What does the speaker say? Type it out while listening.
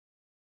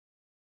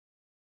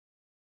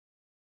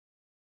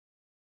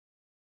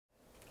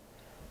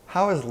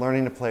How has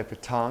learning to play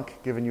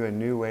petanque given you a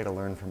new way to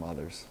learn from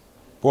others?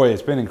 Boy,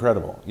 it's been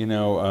incredible. You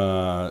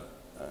know,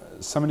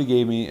 somebody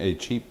gave me a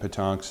cheap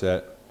petanque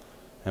set,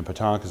 and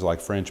petanque is like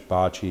French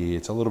bocce.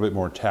 It's a little bit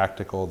more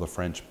tactical. The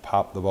French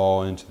pop the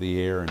ball into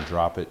the air and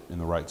drop it in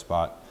the right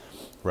spot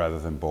rather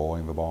than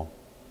bowling the ball.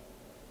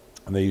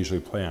 And they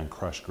usually play on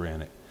crushed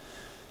granite.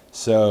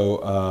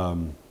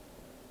 So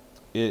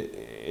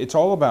it's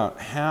all about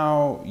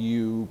how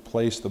you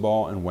place the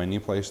ball and when you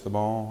place the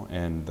ball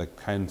and the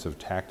kinds of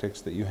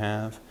tactics that you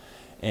have.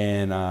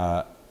 And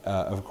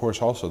of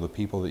course also the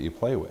people that you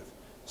play with.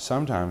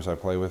 Sometimes I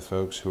play with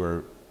folks who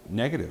are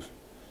negative,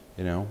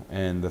 you know,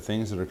 and the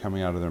things that are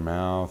coming out of their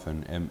mouth,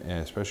 and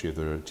especially if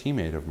they're a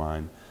teammate of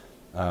mine,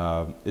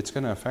 it's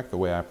going to affect the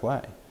way I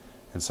play.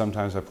 And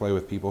sometimes I play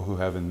with people who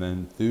have an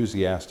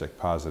enthusiastic,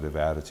 positive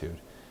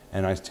attitude,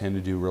 and I tend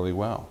to do really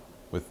well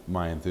with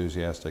my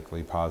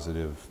enthusiastically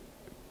positive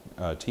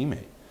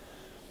teammate.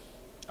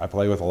 I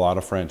play with a lot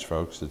of French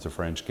folks. It's a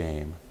French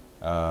game,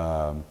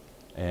 and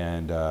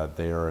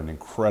they are an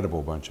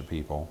incredible bunch of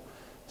people.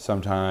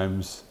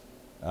 Sometimes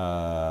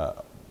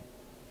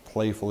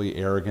playfully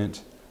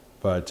arrogant,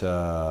 but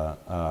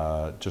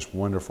just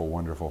wonderful,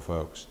 wonderful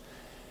folks.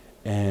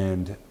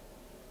 And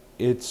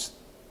it's,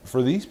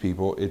 for these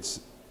people,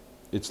 it's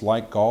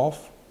like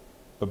golf,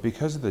 but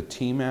because of the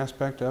team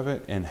aspect of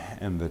it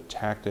and the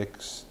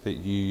tactics that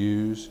you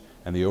use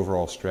and the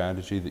overall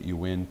strategy that you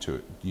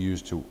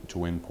use to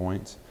win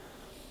points,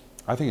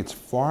 I think it's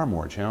far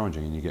more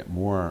challenging and you get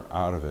more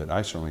out of it.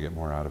 I certainly get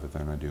more out of it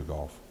than I do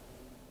golf.